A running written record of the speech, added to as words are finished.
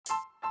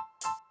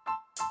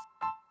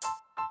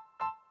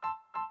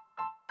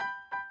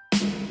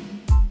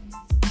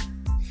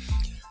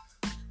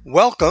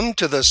Welcome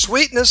to the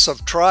Sweetness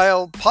of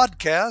Trial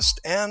podcast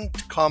and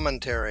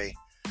commentary.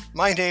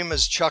 My name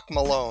is Chuck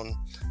Malone,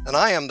 and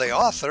I am the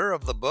author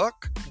of the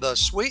book, The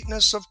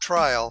Sweetness of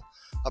Trial,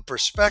 a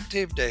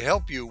perspective to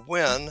help you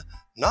win,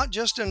 not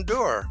just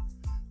endure.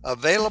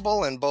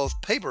 Available in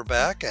both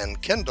paperback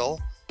and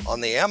Kindle on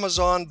the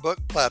Amazon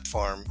book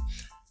platform.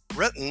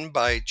 Written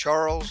by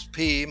Charles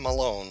P.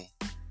 Malone.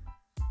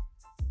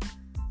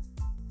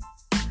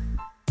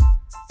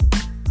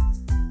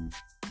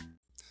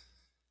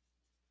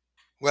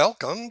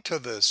 Welcome to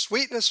the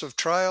Sweetness of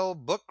Trial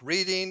book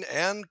reading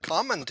and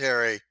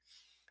commentary,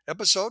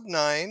 Episode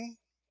 9,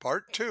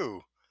 Part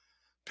 2,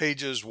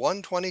 pages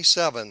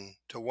 127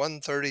 to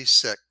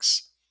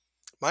 136.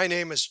 My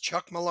name is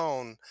Chuck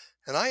Malone,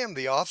 and I am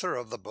the author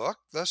of the book,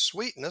 The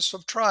Sweetness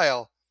of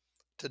Trial.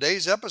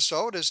 Today's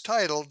episode is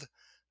titled,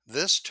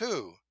 This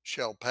Too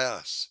Shall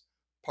Pass,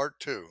 Part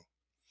 2.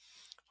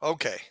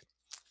 Okay,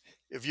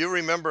 if you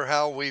remember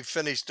how we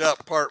finished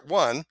up Part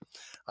 1,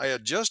 I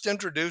had just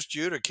introduced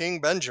you to King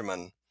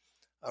Benjamin,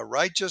 a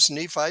righteous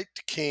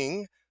Nephite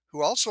king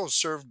who also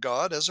served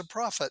God as a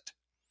prophet.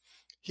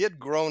 He had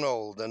grown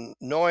old, and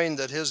knowing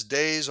that his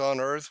days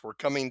on earth were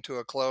coming to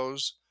a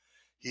close,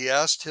 he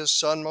asked his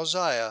son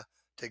Mosiah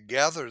to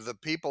gather the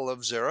people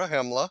of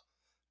Zarahemla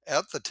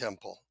at the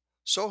temple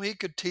so he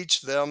could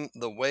teach them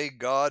the way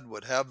God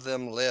would have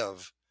them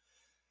live.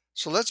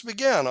 So let's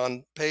begin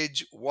on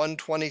page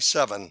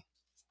 127.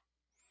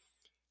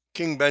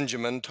 King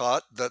Benjamin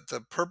taught that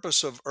the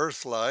purpose of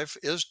earth life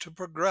is to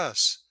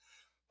progress.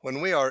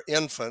 When we are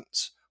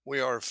infants, we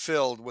are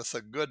filled with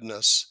the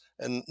goodness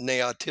and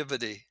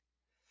naivety.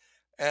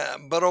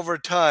 But over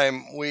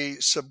time, we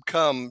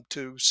succumb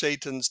to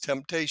Satan's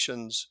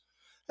temptations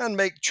and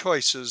make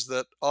choices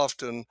that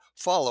often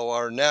follow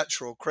our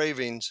natural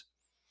cravings.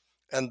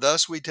 And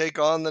thus we take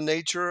on the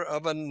nature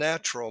of a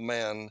natural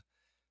man.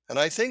 And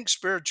I think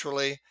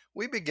spiritually,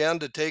 we begin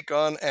to take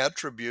on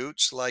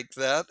attributes like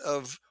that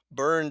of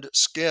burned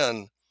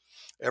skin.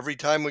 Every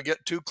time we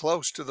get too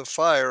close to the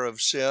fire of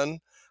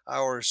sin,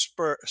 our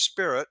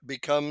spirit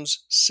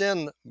becomes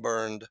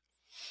sin-burned.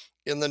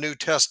 In the New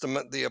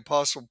Testament, the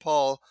Apostle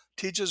Paul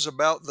teaches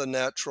about the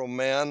natural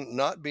man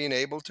not being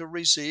able to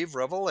receive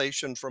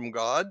revelation from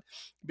God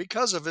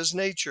because of his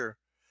nature.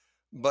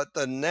 But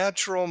the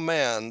natural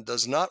man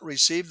does not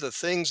receive the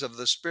things of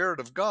the Spirit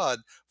of God,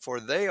 for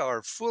they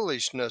are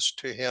foolishness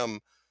to him,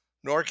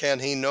 nor can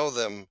he know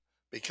them,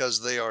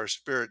 because they are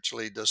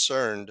spiritually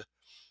discerned.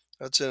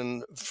 That's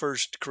in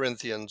 1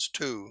 Corinthians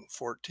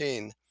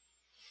 2:14.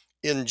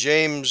 In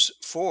James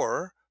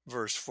 4,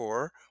 verse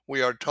 4,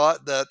 we are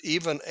taught that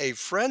even a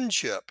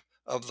friendship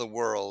of the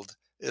world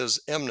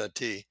is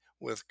enmity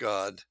with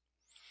God.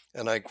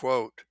 And I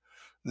quote,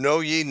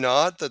 "Know ye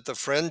not that the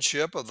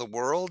friendship of the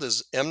world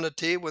is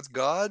enmity with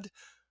God?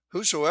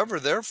 Whosoever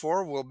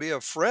therefore will be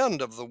a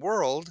friend of the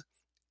world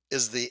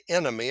is the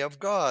enemy of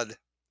God."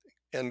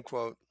 End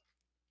quote.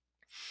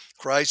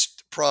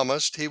 Christ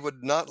promised he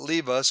would not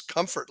leave us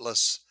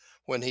comfortless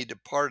when he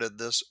departed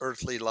this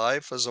earthly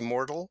life as a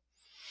mortal.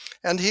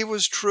 And he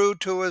was true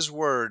to his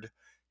word.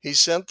 He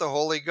sent the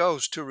Holy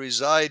Ghost to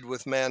reside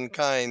with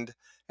mankind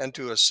and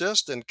to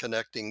assist in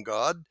connecting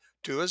God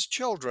to his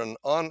children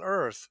on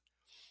earth.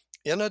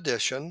 In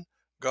addition,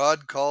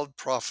 God called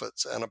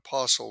prophets and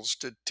apostles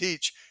to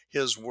teach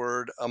his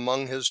word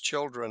among his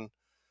children.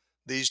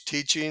 These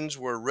teachings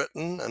were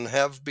written and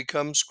have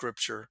become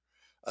scripture,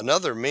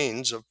 another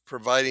means of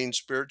providing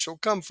spiritual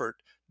comfort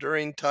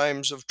during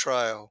times of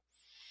trial.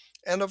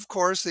 And of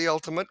course, the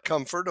ultimate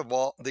comfort of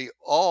the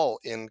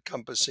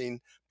all-encompassing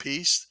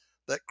peace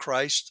that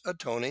Christ's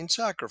atoning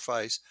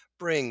sacrifice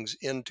brings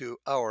into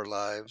our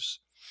lives.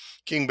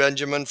 King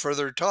Benjamin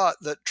further taught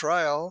that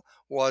trial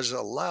was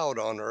allowed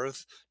on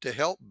earth to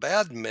help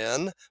bad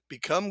men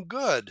become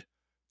good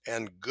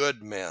and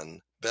good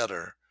men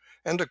better,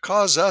 and to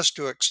cause us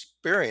to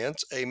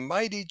experience a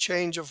mighty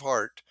change of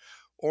heart,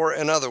 or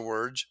in other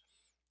words,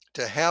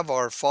 to have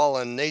our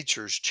fallen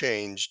natures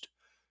changed.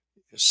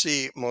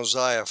 See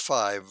Mosiah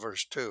 5,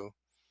 verse 2.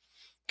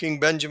 King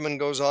Benjamin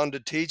goes on to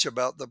teach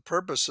about the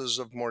purposes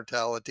of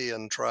mortality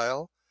and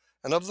trial,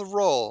 and of the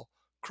role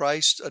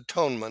Christ's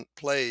atonement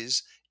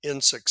plays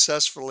in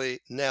successfully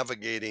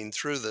navigating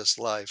through this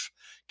life.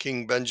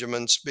 King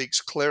Benjamin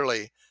speaks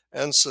clearly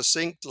and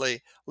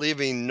succinctly,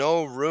 leaving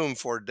no room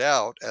for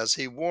doubt as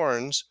he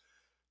warns,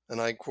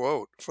 and I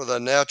quote, "For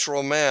the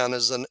natural man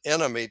is an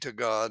enemy to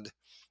God,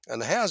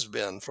 and has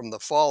been from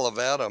the fall of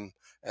Adam,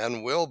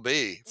 and will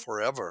be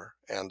forever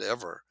and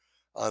ever,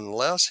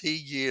 unless he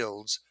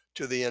yields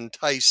to the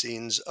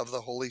enticings of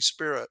the Holy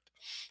Spirit,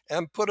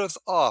 and putteth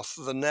off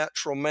the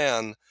natural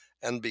man,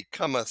 and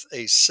becometh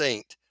a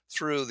saint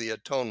through the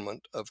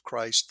atonement of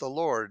Christ the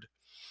Lord."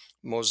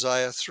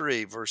 Mosiah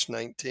 3, verse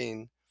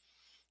 19.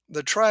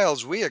 The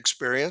trials we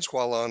experience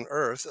while on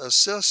earth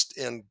assist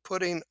in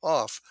putting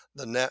off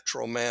the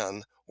natural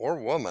man or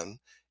woman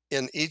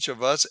in each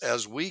of us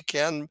as we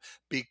can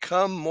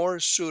become more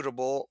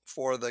suitable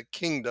for the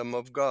kingdom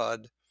of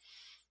God.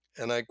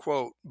 And I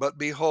quote, "But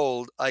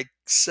behold, I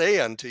say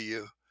unto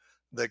you,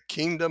 The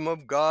kingdom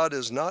of God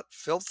is not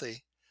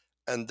filthy,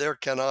 and there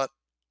cannot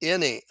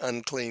any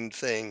unclean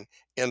thing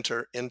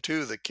enter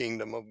into the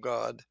kingdom of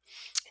God.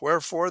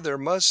 Wherefore there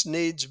must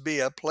needs be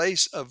a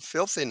place of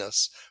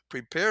filthiness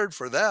prepared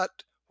for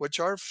that which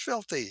are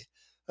filthy.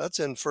 That's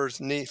in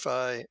 1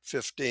 Nephi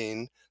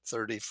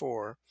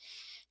 15:34.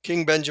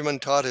 King Benjamin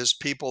taught his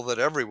people that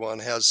everyone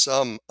has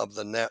some of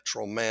the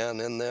natural man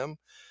in them,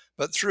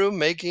 but through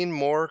making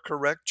more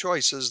correct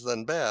choices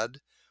than bad,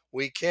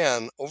 we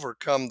can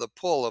overcome the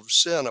pull of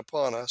sin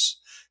upon us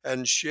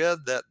and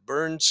shed that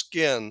burned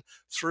skin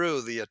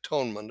through the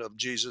atonement of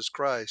Jesus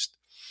Christ.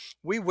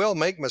 We will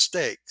make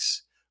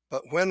mistakes,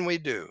 but when we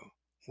do,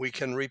 we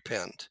can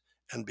repent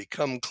and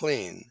become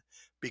clean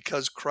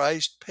because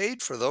Christ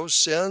paid for those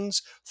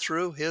sins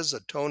through his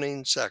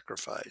atoning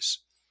sacrifice.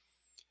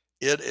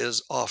 It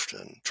is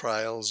often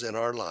trials in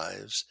our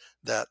lives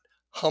that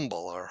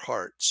humble our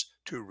hearts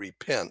to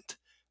repent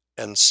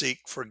and seek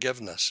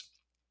forgiveness.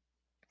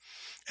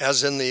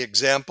 As in the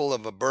example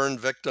of a burn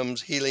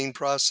victim's healing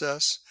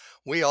process,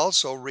 we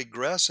also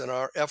regress in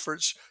our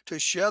efforts to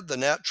shed the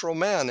natural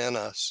man in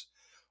us.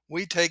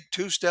 We take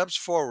 2 steps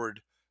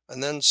forward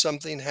and then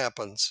something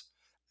happens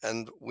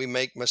and we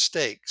make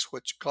mistakes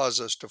which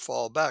cause us to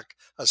fall back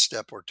a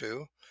step or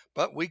two,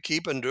 but we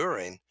keep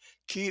enduring,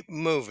 keep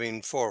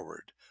moving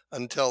forward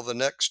until the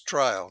next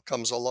trial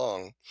comes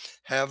along,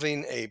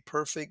 having a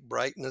perfect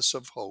brightness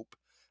of hope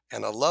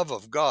and a love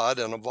of God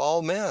and of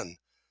all men,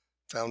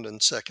 found in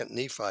 2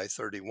 Nephi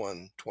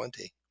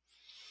 31:20.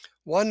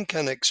 One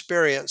can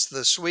experience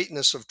the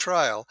sweetness of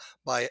trial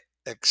by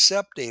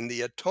accepting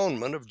the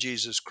atonement of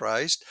Jesus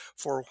Christ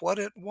for what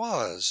it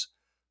was,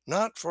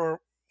 not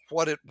for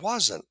what it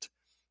wasn't.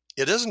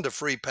 It isn't a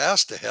free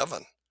pass to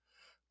heaven.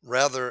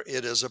 Rather,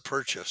 it is a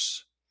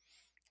purchase.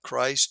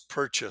 Christ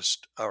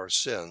purchased our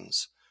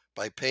sins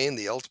by paying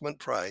the ultimate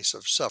price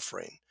of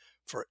suffering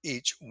for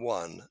each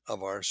one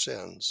of our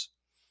sins.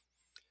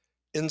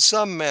 In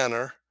some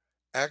manner,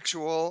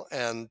 actual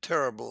and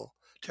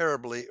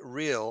terribly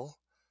real,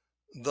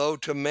 though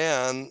to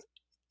man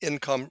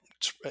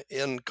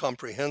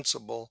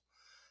incomprehensible,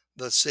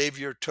 the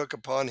Savior took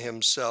upon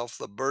himself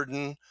the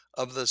burden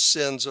of the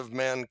sins of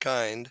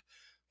mankind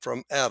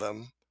from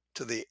Adam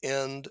to the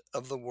end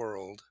of the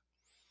world.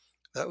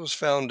 That was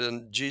found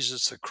in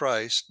Jesus the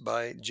Christ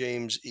by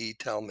James E.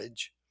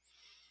 Talmage.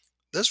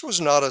 This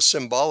was not a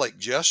symbolic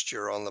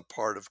gesture on the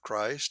part of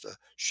Christ, a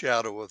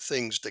shadow of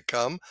things to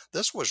come.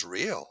 This was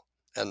real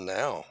and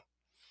now.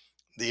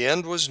 The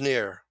end was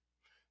near.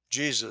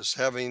 Jesus,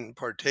 having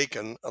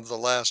partaken of the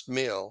last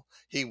meal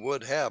he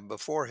would have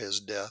before his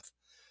death,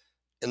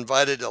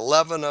 invited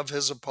 11 of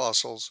his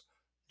apostles,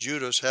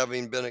 Judas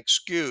having been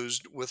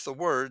excused with the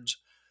words,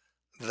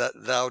 "That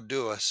thou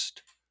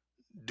doest,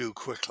 do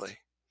quickly,"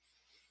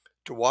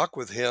 to walk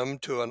with him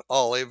to an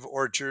olive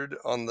orchard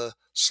on the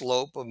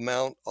slope of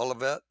Mount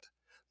Olivet,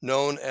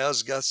 known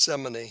as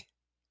Gethsemane.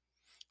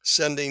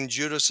 Sending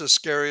Judas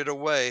Iscariot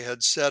away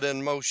had set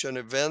in motion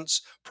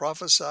events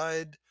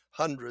prophesied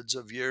hundreds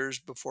of years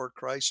before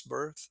Christ's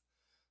birth: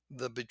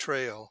 the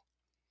betrayal,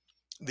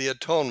 the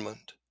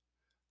atonement,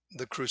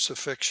 the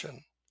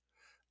crucifixion,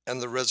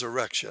 and the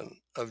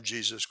resurrection of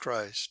Jesus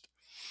Christ.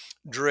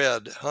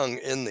 Dread hung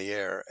in the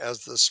air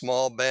as the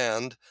small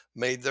band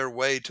made their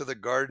way to the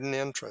garden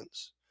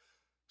entrance.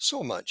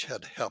 So much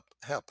had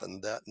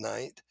happened that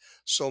night,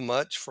 so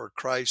much for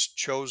Christ's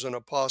chosen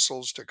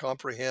apostles to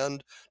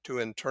comprehend, to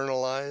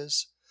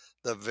internalize.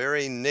 The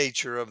very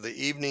nature of the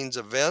evening's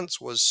events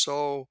was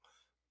so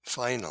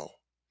final.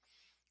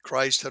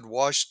 Christ had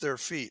washed their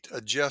feet,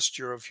 a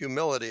gesture of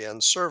humility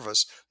and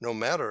service, no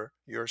matter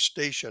your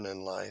station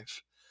in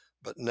life.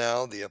 But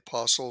now the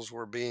apostles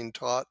were being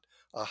taught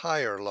a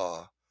higher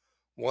law,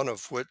 one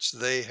of which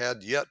they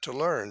had yet to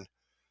learn.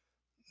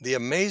 The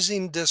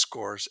amazing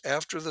discourse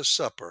after the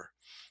supper,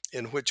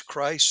 in which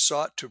Christ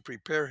sought to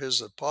prepare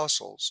his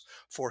apostles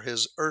for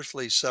his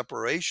earthly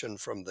separation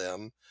from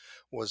them,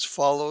 was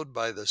followed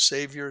by the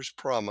Savior's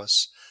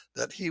promise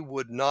that he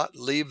would not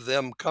leave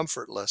them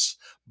comfortless,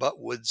 but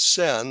would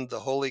send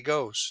the Holy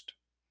Ghost.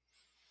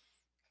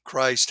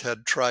 Christ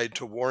had tried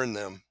to warn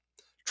them,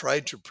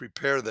 tried to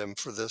prepare them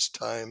for this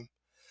time,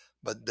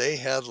 but they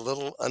had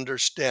little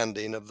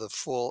understanding of the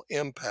full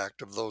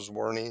impact of those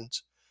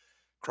warnings.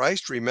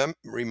 Christ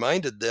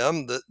reminded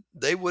them that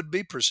they would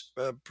be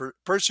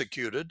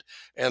persecuted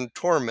and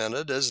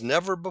tormented as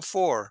never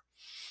before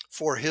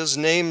for his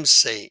name's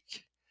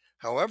sake.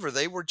 However,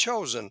 they were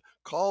chosen,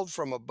 called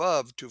from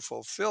above to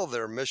fulfill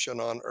their mission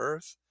on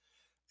earth,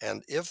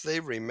 and if they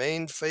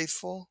remained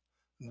faithful,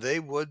 they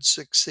would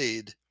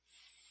succeed.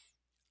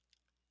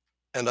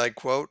 And I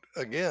quote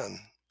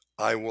again,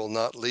 "I will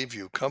not leave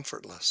you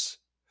comfortless,"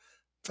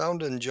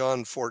 found in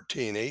John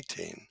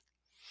 14:18.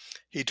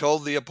 He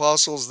told the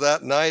apostles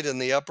that night in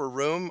the upper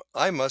room,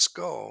 "I must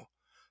go,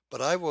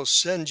 but I will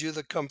send you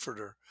the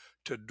Comforter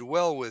to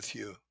dwell with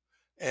you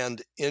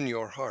and in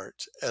your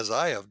hearts, as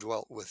I have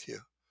dwelt with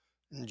you,"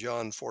 in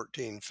John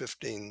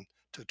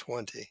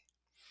 14:15-20.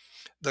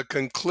 The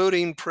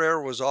concluding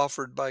prayer was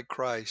offered by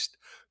Christ,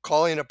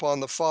 calling upon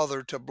the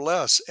Father to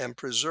bless and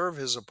preserve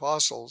his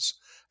apostles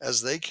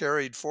as they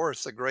carried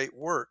forth the great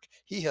work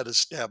he had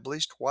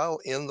established while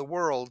in the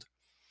world.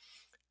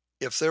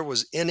 If there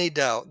was any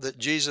doubt that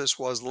Jesus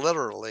was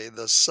literally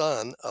the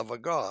Son of a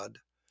God,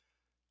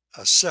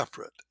 a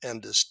separate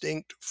and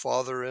distinct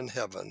Father in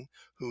heaven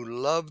who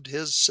loved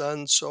his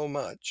Son so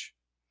much,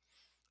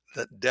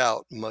 that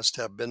doubt must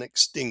have been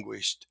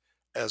extinguished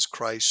as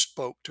Christ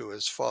spoke to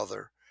his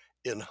Father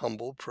in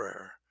humble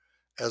prayer,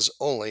 as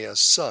only a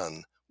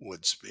son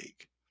would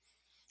speak.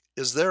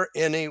 Is there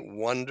any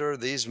wonder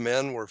these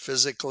men were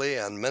physically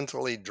and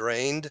mentally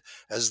drained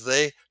as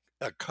they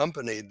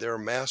accompanied their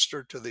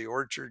master to the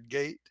orchard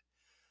gate?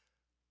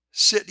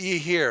 Sit ye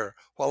here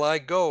while I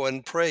go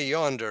and pray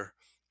yonder,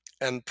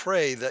 and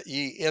pray that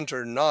ye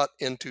enter not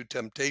into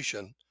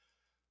temptation.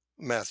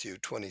 Matthew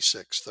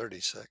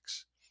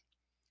 26:36.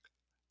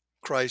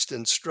 Christ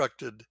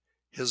instructed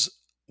his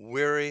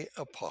weary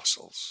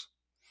apostles.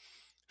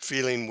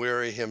 Feeling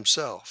weary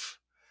himself,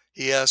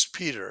 he asked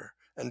Peter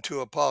and two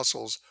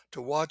apostles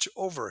to watch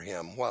over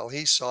him while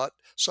he sought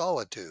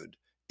solitude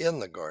in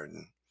the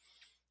garden.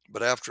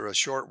 But after a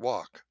short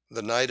walk,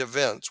 the night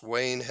events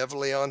weighing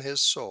heavily on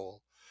his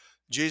soul,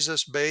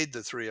 Jesus bade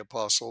the three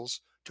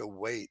apostles to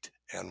wait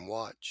and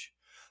watch,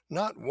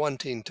 not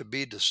wanting to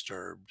be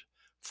disturbed,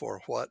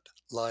 for what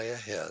lay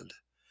ahead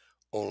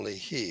only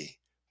he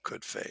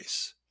could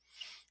face.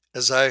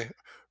 As I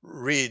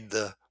read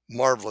the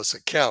marvelous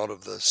account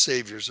of the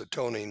Savior's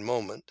atoning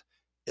moment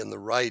in the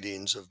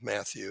writings of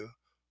Matthew,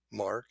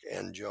 Mark,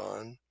 and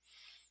John,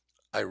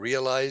 I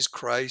realize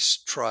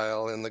Christ's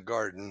trial in the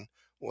garden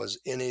was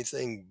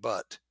anything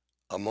but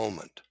a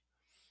moment.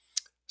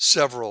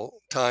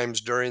 Several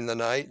times during the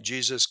night,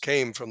 Jesus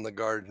came from the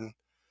garden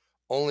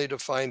only to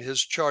find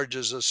his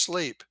charges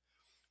asleep.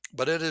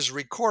 But it is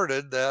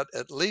recorded that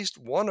at least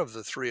one of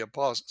the three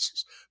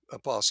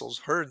apostles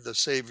heard the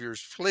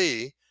Savior's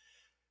plea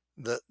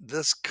that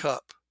this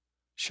cup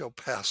shall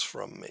pass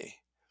from me,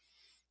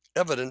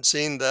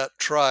 evidencing that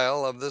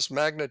trial of this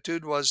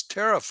magnitude was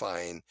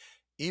terrifying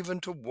even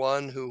to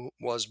one who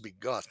was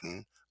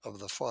begotten of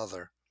the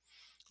Father.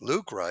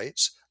 Luke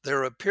writes,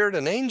 there appeared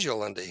an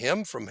angel unto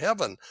him from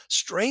heaven,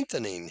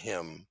 strengthening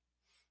him.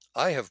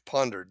 I have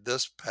pondered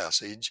this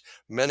passage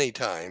many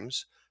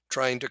times,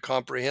 trying to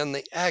comprehend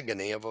the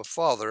agony of a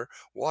father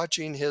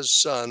watching his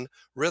son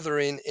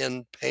writhing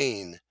in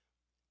pain.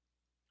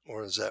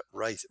 Or is that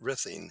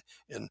writhing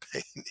in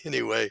pain?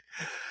 Anyway,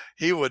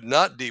 he would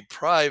not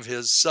deprive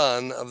his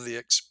son of the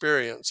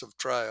experience of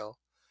trial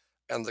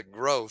and the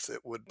growth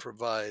it would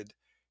provide.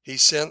 He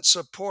sent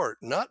support,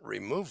 not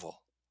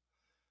removal.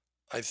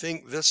 I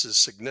think this is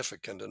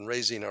significant in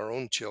raising our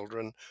own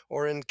children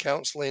or in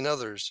counseling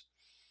others.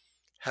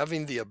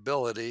 Having the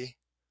ability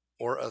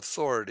or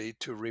authority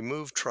to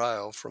remove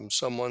trial from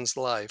someone's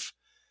life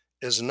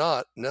is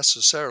not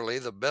necessarily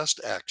the best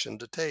action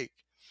to take.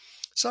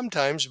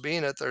 Sometimes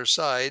being at their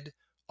side,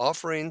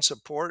 offering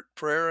support,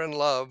 prayer, and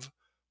love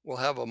will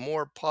have a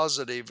more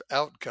positive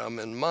outcome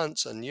in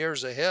months and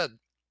years ahead.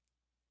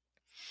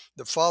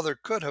 The Father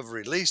could have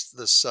released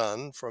the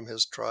Son from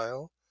his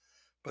trial,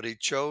 but he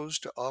chose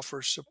to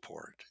offer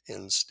support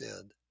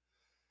instead.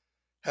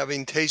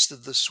 Having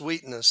tasted the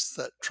sweetness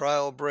that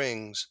trial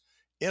brings,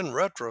 in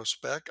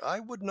retrospect, I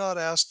would not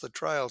ask the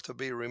trial to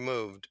be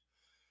removed,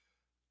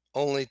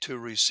 only to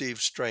receive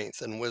strength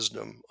and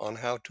wisdom on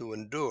how to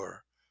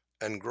endure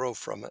and grow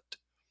from it.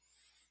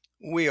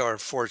 We are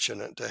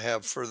fortunate to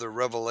have further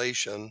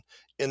revelation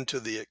into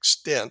the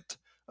extent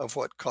of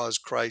what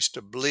caused Christ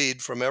to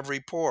bleed from every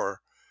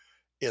pore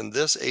in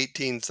this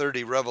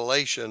 1830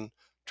 revelation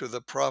to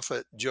the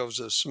prophet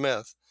Joseph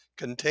Smith,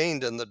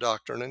 contained in the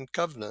Doctrine and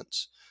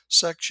Covenants,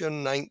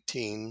 section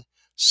 19,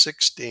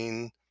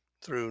 16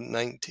 through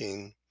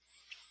 19.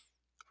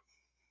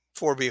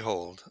 For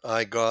behold,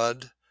 I,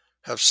 God,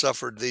 have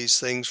suffered these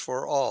things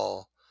for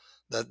all,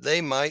 that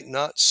they might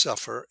not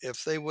suffer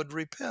if they would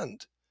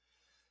repent.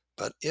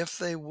 But if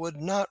they would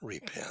not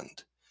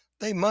repent,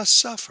 they must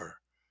suffer,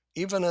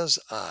 even as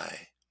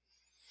I,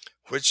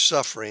 which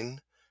suffering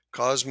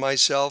caused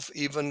myself,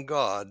 even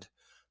God,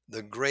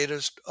 the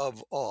greatest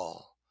of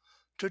all,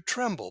 to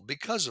tremble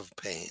because of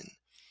pain,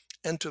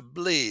 and to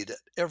bleed at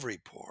every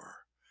pore,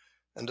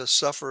 and to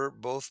suffer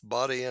both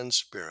body and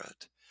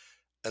spirit,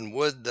 and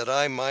would that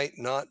I might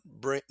not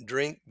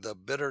drink the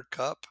bitter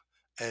cup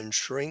and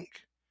shrink.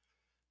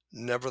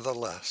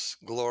 Nevertheless,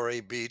 glory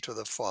be to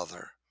the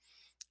Father,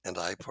 and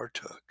I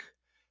partook,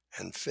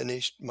 and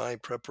finished my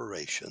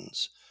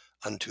preparations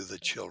unto the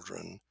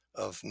children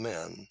of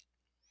men.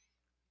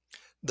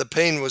 The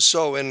pain was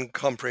so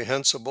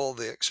incomprehensible,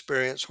 the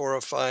experience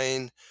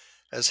horrifying,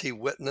 as he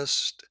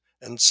witnessed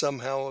and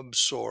somehow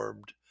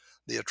absorbed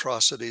the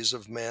atrocities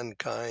of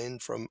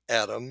mankind from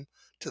Adam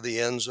to the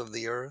ends of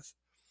the earth.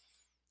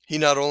 He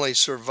not only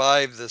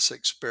survived this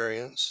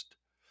experience,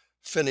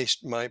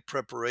 finished my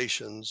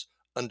preparations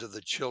unto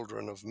the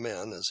children of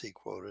men, as he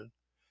quoted,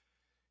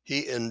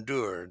 he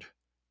endured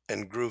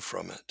and grew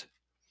from it.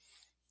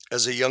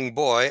 As a young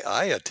boy,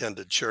 I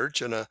attended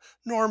church in a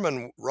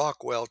Norman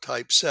Rockwell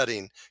type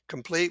setting,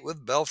 complete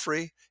with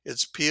belfry,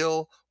 its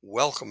peal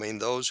welcoming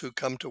those who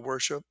come to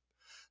worship.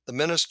 The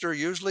minister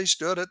usually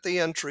stood at the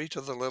entry to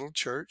the little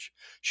church,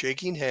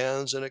 shaking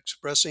hands and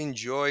expressing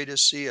joy to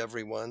see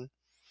everyone.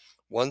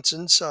 Once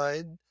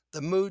inside,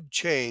 the mood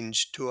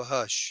changed to a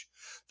hush.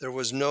 There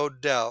was no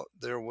doubt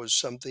there was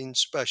something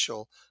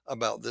special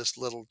about this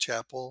little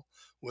chapel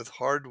with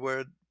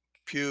hardwood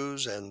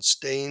pews and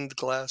stained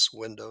glass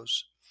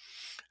windows.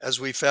 As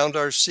we found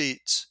our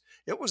seats,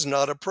 it was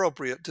not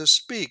appropriate to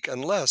speak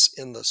unless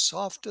in the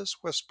softest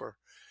whisper,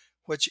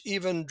 which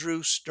even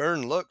drew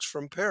stern looks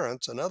from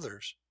parents and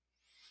others.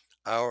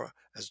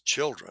 As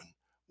children,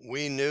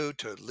 we knew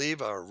to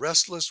leave our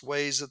restless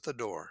ways at the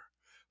door,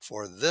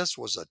 for this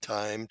was a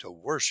time to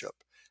worship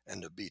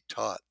and to be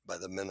taught by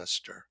the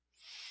minister.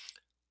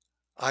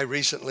 I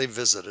recently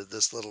visited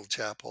this little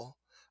chapel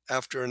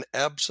after an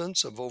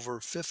absence of over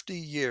 50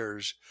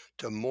 years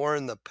to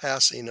mourn the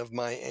passing of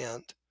my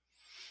aunt.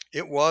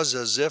 It was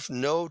as if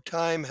no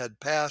time had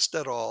passed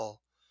at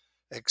all,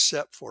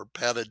 except for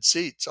padded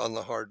seats on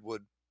the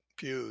hardwood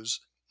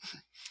pews.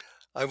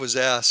 I was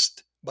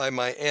asked by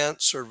my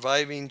aunt's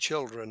surviving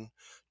children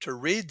to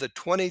read the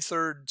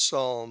 23rd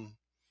Psalm,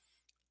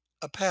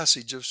 a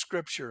passage of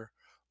Scripture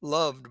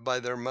loved by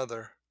their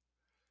mother.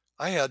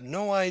 I had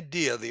no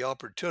idea the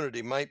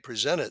opportunity might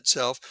present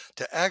itself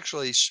to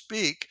actually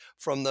speak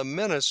from the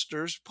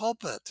minister's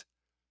pulpit.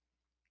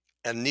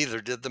 And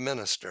neither did the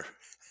minister.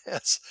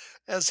 As,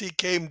 as he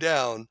came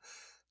down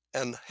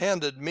and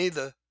handed me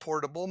the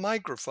portable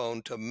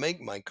microphone to make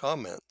my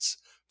comments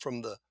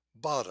from the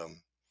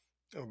bottom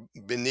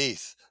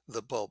beneath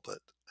the pulpit.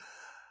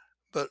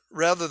 But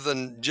rather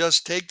than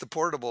just take the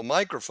portable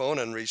microphone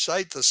and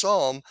recite the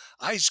psalm,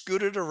 I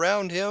scooted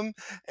around him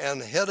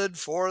and headed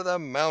for the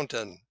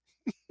mountain.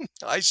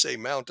 I say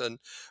mountain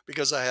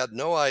because I had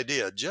no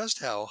idea just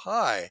how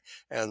high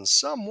and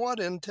somewhat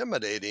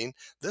intimidating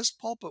this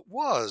pulpit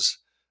was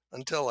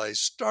until I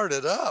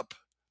started up.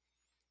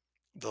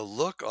 The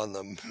look on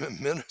the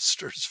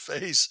minister's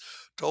face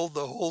told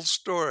the whole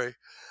story.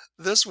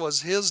 This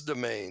was his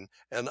domain,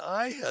 and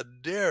I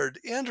had dared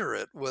enter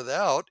it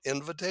without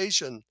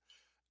invitation,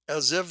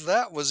 as if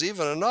that was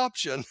even an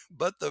option.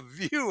 But the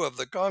view of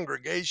the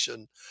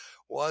congregation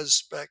was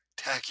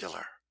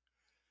spectacular.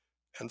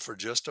 And for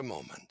just a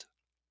moment,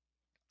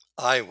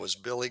 I was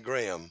Billy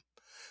Graham,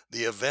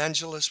 the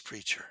evangelist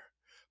preacher.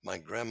 My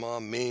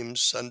grandma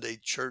memes Sunday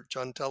church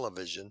on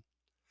television.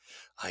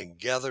 I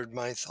gathered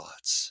my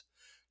thoughts,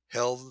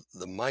 held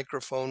the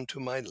microphone to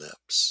my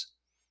lips,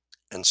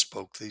 and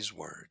spoke these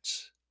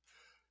words.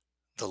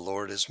 The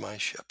Lord is my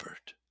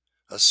shepherd,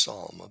 a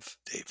psalm of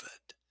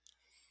David.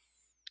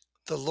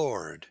 The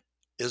Lord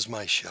is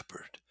my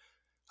shepherd,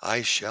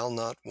 I shall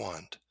not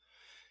want.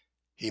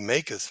 He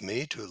maketh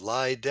me to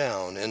lie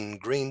down in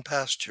green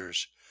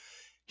pastures.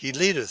 He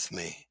leadeth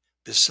me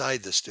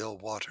beside the still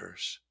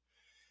waters.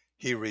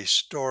 He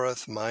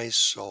restoreth my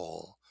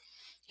soul.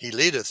 He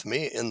leadeth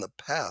me in the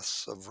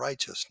paths of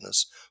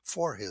righteousness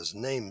for his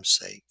name's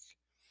sake.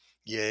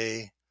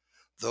 Yea,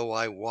 though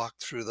I walk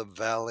through the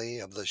valley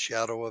of the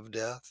shadow of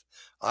death,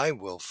 I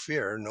will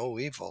fear no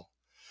evil.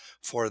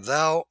 For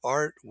thou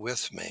art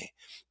with me,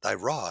 thy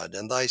rod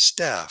and thy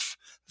staff,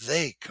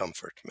 they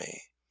comfort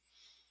me.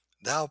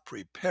 Thou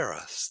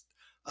preparest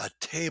a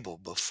table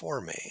before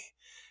me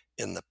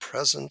in the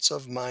presence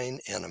of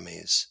mine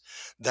enemies.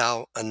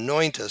 Thou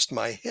anointest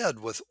my head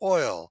with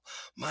oil,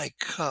 my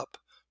cup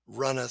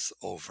runneth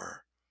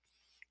over.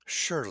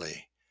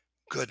 Surely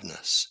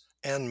goodness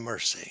and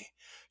mercy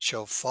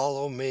shall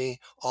follow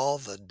me all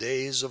the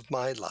days of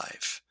my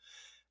life,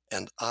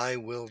 and I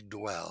will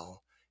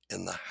dwell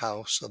in the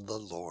house of the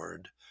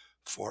Lord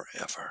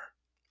forever.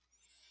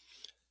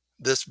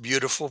 This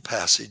beautiful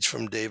passage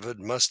from David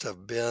must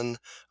have been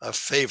a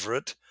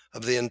favorite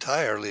of the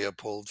entire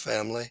Leopold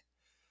family,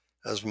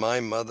 as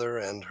my mother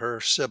and her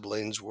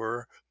siblings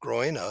were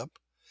growing up,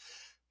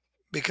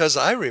 because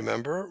I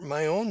remember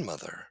my own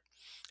mother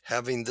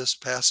having this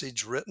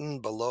passage written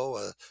below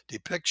a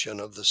depiction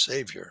of the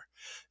Savior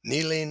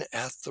kneeling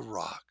at the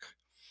rock,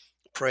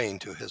 praying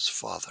to his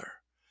Father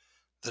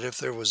that if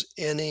there was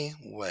any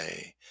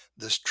way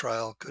this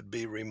trial could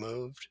be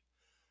removed,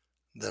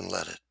 then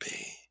let it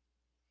be.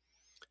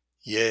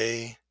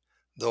 Yea,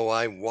 though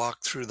I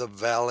walk through the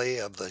valley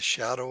of the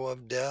shadow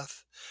of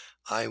death,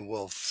 I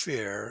will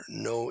fear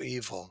no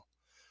evil,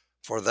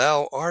 for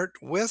thou art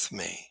with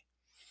me.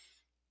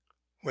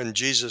 When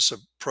Jesus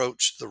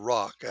approached the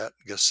rock at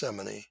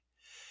Gethsemane,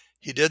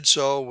 he did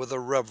so with a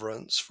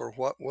reverence for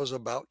what was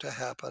about to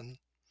happen,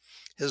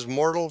 his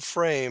mortal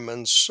frame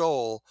and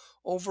soul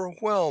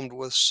overwhelmed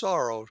with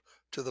sorrow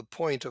to the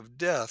point of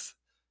death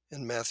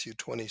in Matthew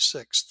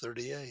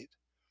 26:38.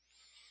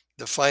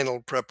 The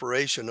final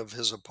preparation of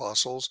his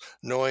apostles,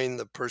 knowing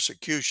the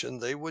persecution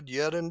they would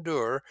yet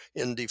endure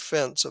in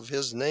defense of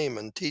his name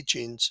and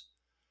teachings,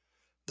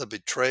 the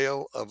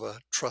betrayal of a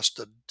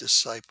trusted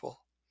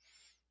disciple,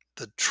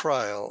 the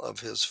trial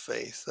of his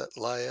faith that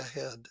lie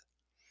ahead.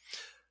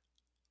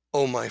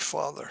 O my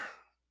Father,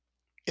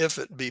 if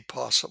it be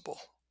possible,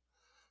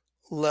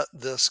 let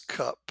this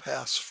cup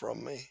pass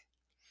from me.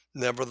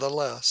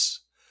 Nevertheless,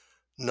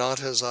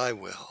 not as I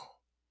will,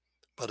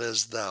 but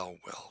as thou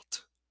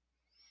wilt.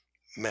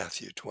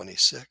 Matthew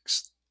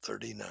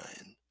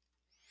 26:39.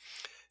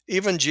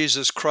 Even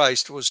Jesus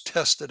Christ was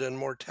tested in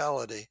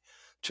mortality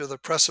to the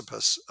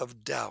precipice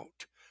of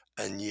doubt,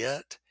 and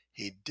yet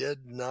he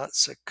did not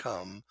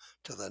succumb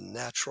to the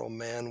natural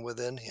man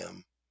within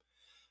him,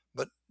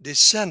 but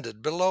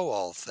descended below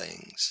all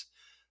things,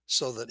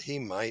 so that he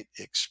might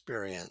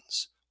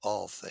experience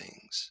all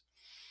things.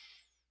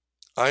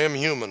 I am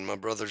human, my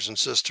brothers and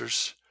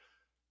sisters,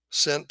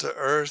 sent to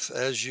earth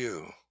as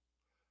you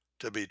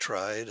to be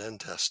tried and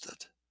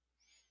tested.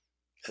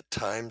 At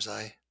times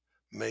I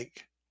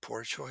make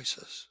poor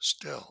choices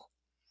still.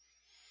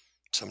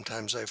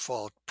 Sometimes I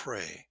fall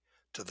prey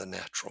to the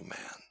natural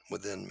man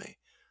within me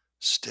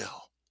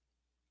still,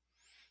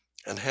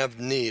 and have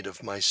need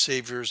of my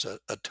Savior's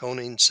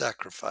atoning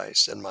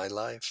sacrifice in my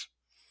life.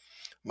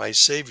 My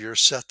Savior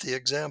set the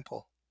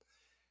example.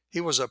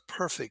 He was a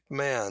perfect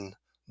man,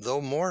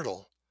 though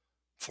mortal,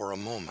 for a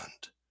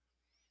moment.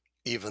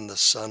 Even the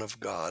Son of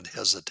God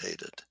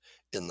hesitated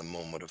in the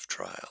moment of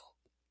trial.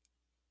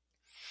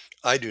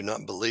 I do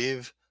not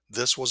believe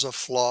this was a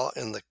flaw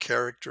in the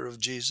character of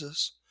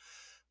Jesus,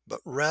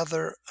 but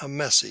rather a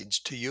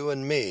message to you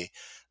and me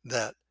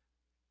that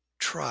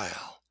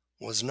trial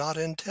was not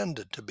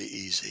intended to be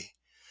easy,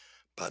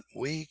 but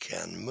we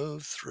can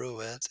move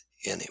through it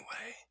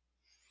anyway.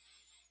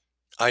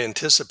 I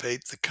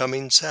anticipate the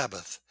coming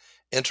Sabbath,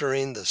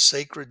 entering the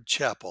sacred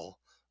chapel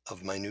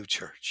of my new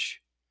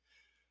church,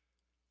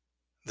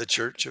 the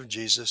Church of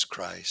Jesus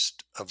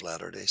Christ of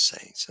Latter-day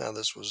Saints. Now,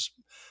 this was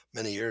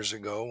many years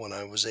ago when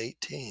I was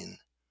 18,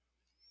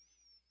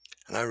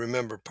 and I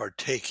remember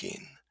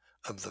partaking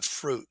of the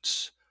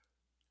fruits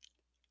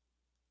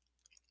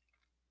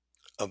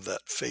of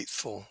that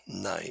faithful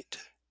night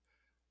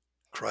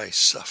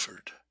Christ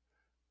suffered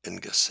in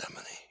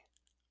Gethsemane.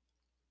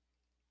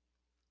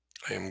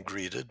 I am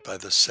greeted by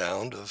the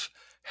sound of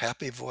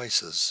happy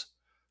voices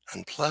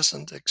and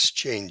pleasant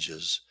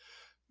exchanges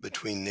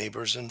between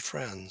neighbors and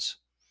friends.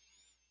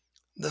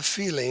 The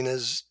feeling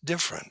is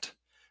different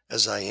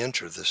as I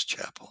enter this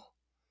chapel.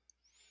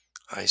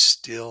 I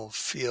still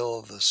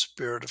feel the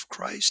Spirit of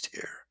Christ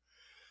here,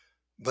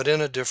 but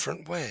in a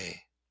different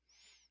way.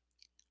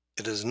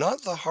 It is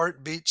not the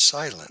heartbeat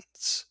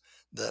silence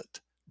that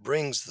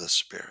brings the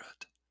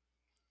Spirit,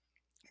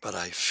 but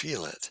I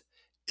feel it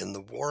in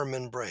the warm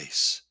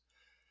embrace,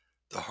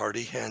 the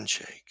hearty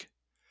handshake,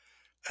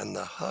 and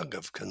the hug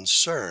of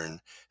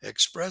concern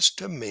expressed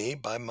to me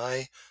by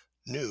my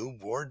new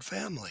ward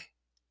family.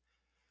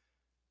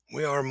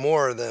 We are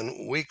more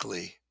than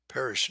weekly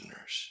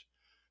parishioners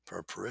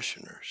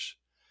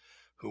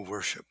who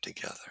worship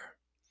together.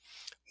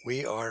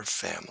 We are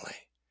family,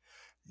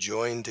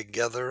 joined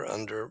together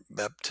under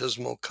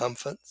baptismal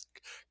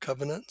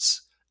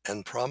covenants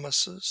and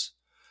promises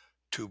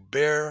to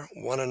bear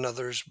one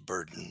another's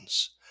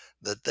burdens,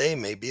 that they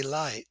may be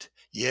light,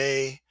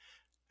 yea,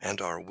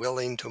 and are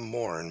willing to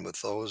mourn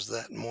with those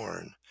that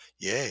mourn,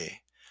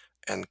 yea,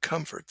 and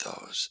comfort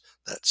those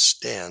that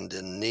stand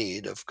in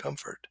need of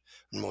comfort.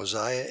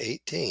 Mosiah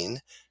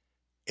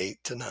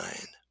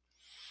 18:8-9.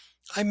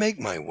 I make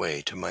my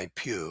way to my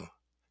pew.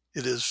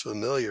 It is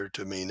familiar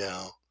to me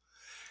now.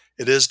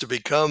 It is to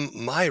become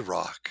my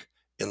rock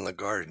in the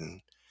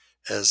garden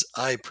as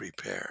I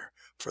prepare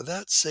for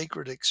that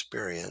sacred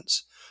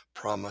experience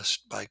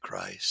promised by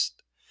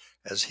Christ,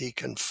 as he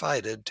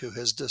confided to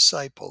his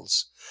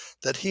disciples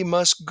that he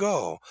must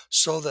go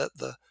so that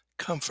the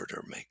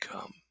Comforter may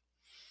come.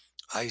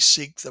 I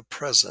seek the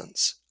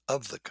presence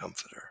of the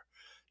Comforter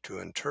to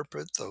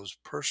interpret those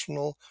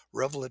personal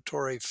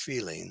revelatory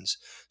feelings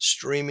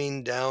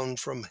streaming down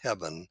from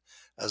heaven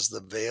as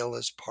the veil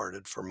is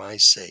parted for my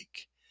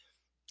sake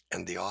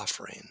and the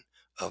offering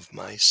of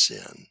my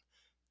sin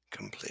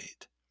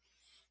complete.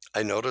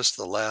 I noticed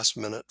the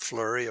last-minute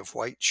flurry of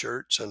white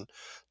shirts and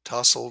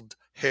tousled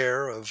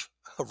hair of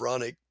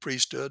Aaronic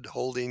priesthood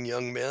holding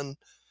young men,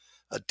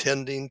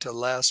 attending to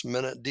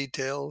last-minute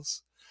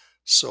details,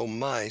 so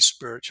my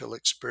spiritual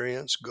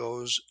experience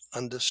goes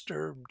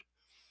undisturbed.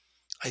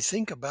 I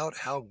think about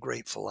how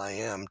grateful I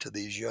am to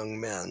these young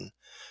men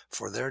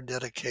for their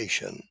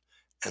dedication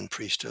and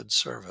priesthood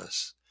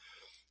service.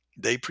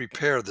 They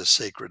prepare the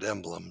sacred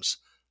emblems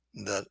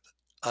that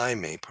I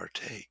may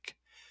partake,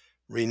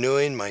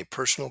 renewing my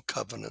personal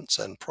covenants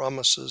and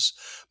promises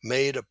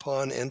made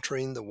upon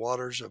entering the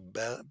waters of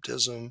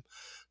baptism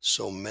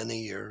so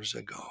many years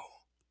ago.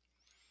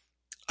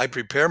 I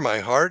prepare my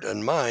heart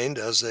and mind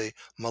as a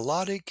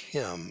melodic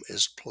hymn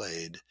is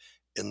played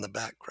in the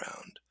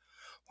background,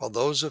 while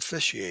those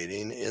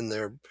officiating in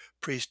their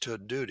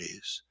priesthood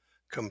duties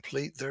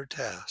complete their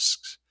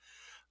tasks.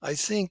 I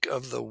think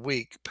of the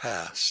week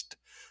past,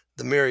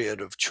 the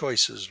myriad of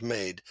choices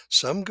made,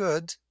 some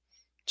good,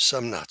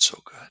 some not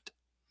so good.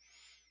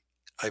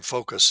 I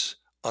focus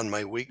on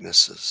my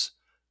weaknesses.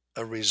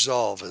 A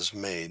resolve is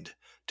made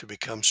to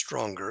become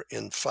stronger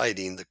in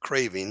fighting the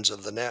cravings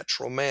of the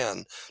natural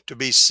man, to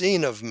be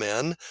seen of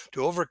men,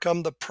 to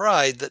overcome the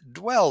pride that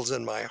dwells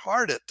in my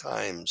heart at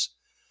times,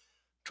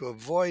 to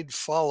avoid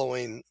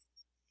following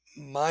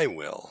my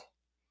will,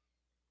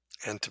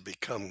 and to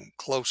become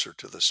closer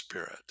to the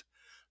Spirit,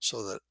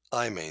 so that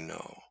I may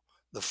know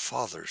the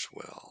Father's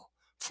will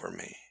for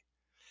me.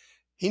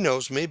 He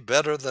knows me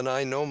better than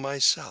I know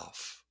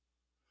myself.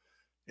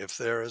 If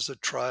there is a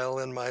trial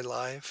in my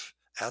life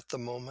at the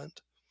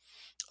moment,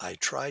 I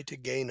try to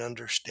gain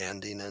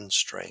understanding and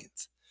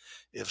strength.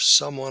 If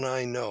someone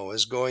I know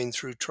is going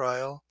through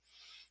trial,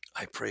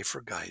 I pray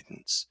for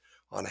guidance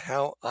on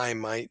how I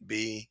might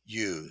be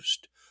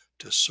used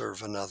to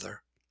serve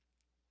another.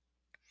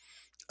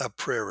 A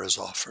prayer is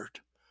offered,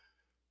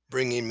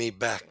 bringing me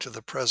back to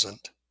the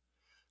present,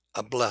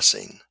 a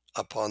blessing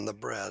upon the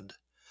bread,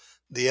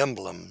 the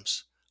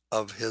emblems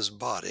of his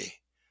body,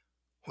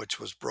 which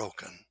was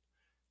broken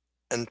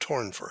and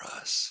torn for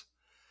us,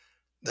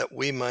 that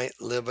we might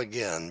live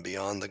again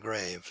beyond the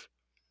grave.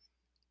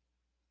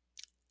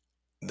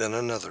 Then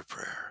another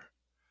prayer,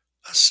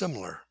 a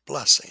similar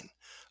blessing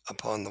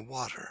upon the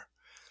water,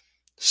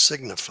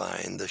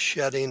 signifying the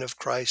shedding of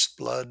Christ's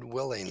blood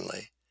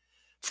willingly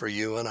for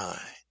you and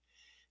I,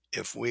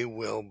 if we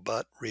will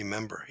but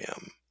remember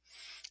him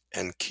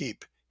and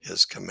keep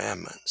his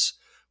commandments,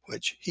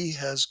 which he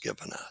has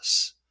given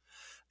us,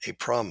 a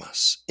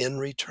promise in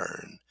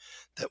return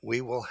that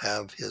we will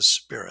have his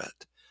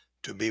Spirit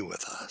to be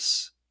with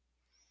us.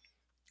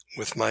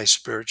 With my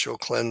spiritual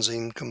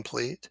cleansing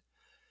complete,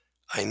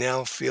 I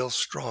now feel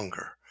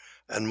stronger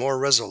and more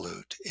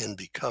resolute in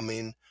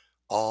becoming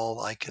all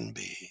I can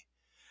be.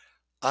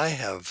 I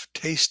have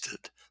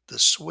tasted the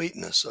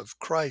sweetness of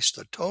Christ's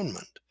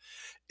atonement.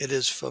 It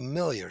is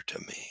familiar to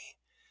me.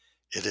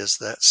 It is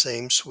that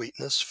same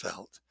sweetness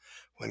felt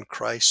when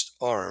Christ's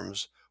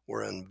arms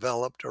were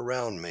enveloped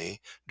around me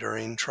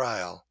during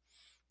trial,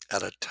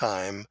 at a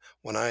time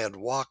when I had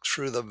walked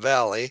through the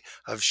valley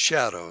of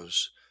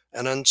shadows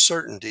and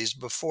uncertainties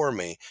before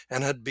me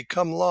and had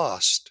become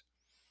lost.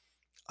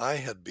 I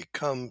had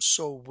become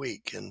so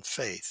weak in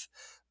faith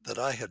that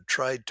I had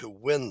tried to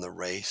win the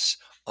race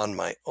on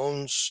my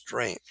own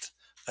strength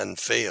and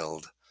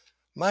failed.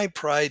 My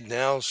pride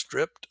now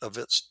stripped of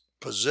its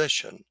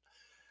position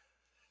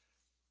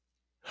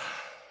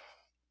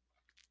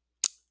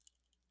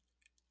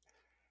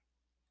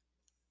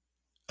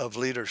of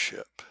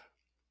leadership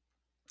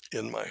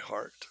in my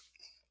heart.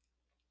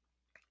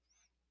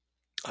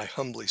 I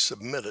humbly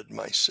submitted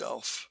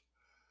myself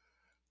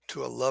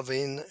to a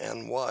loving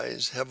and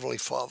wise Heavenly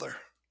Father,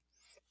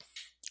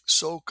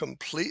 so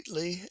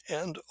completely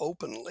and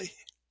openly.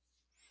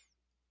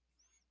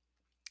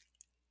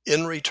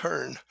 In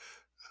return,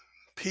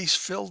 peace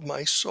filled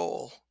my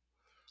soul,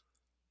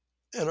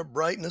 and a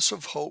brightness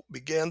of hope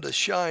began to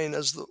shine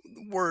as the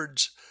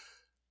words,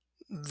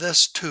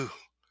 "This too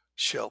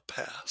shall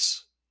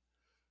pass,"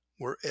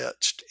 were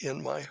etched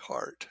in my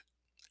heart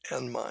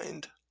and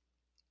mind.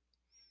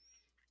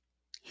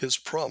 His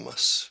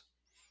promise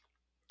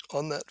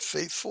on that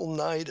faithful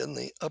night in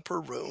the upper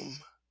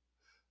room,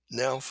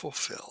 now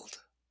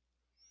fulfilled,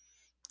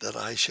 that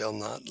I shall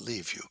not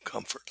leave you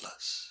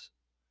comfortless.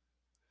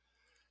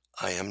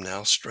 I am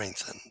now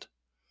strengthened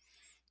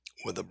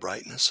with a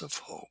brightness of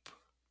hope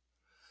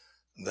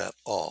that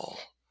all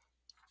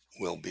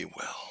will be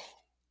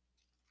well.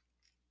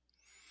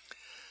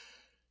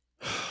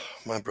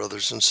 My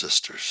brothers and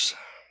sisters,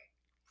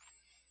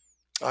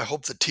 I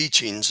hope the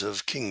teachings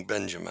of King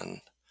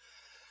Benjamin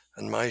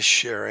and my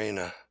sharing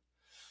a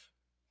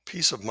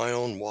piece of my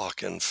own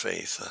walk in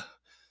faith, a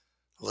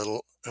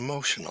little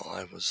emotional.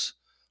 I was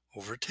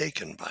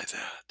overtaken by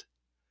that.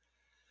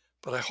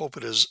 But I hope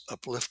it has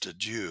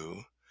uplifted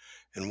you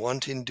in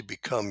wanting to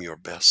become your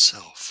best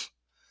self.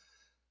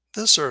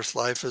 This earth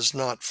life is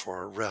not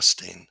for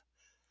resting,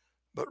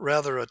 but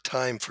rather a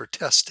time for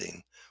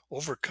testing,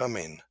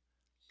 overcoming,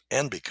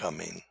 and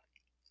becoming.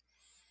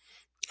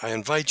 I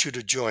invite you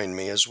to join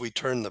me as we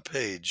turn the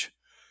page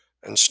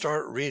and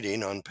start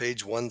reading on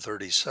page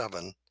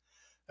 137,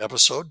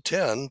 episode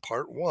 10,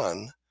 part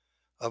 1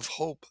 of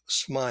Hope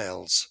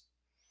Smiles.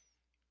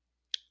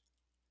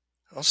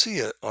 I'll see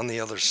you on the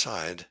other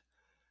side,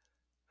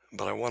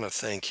 but I want to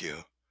thank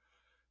you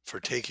for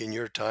taking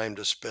your time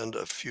to spend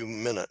a few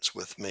minutes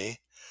with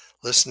me,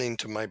 listening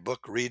to my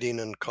book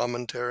reading and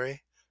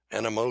commentary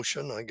and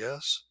emotion, I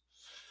guess.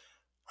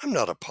 I'm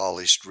not a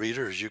polished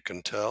reader, as you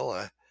can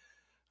tell,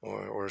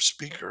 or a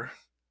speaker,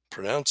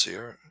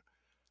 pronuncier,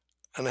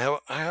 and I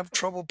have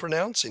trouble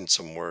pronouncing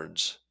some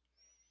words.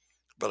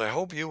 But I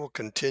hope you will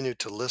continue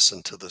to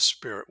listen to the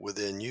Spirit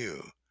within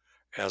you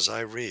as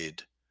I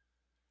read,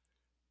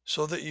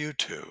 so that you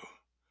too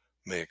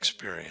may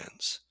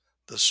experience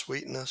the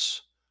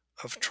sweetness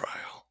of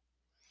trial.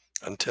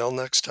 Until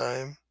next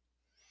time,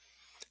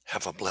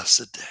 have a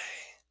blessed day.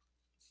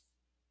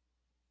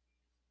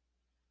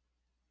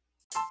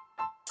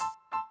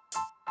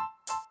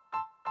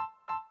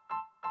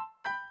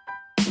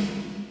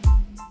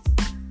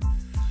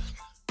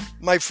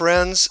 My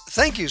friends,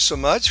 thank you so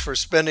much for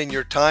spending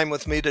your time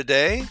with me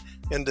today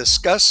in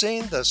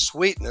discussing the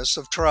sweetness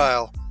of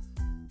trial.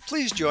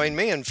 Please join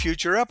me in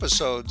future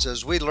episodes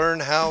as we learn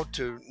how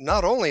to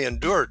not only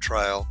endure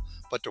trial,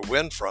 but to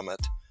win from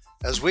it,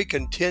 as we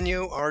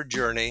continue our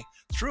journey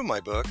through my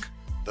book,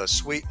 The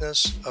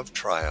Sweetness of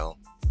Trial.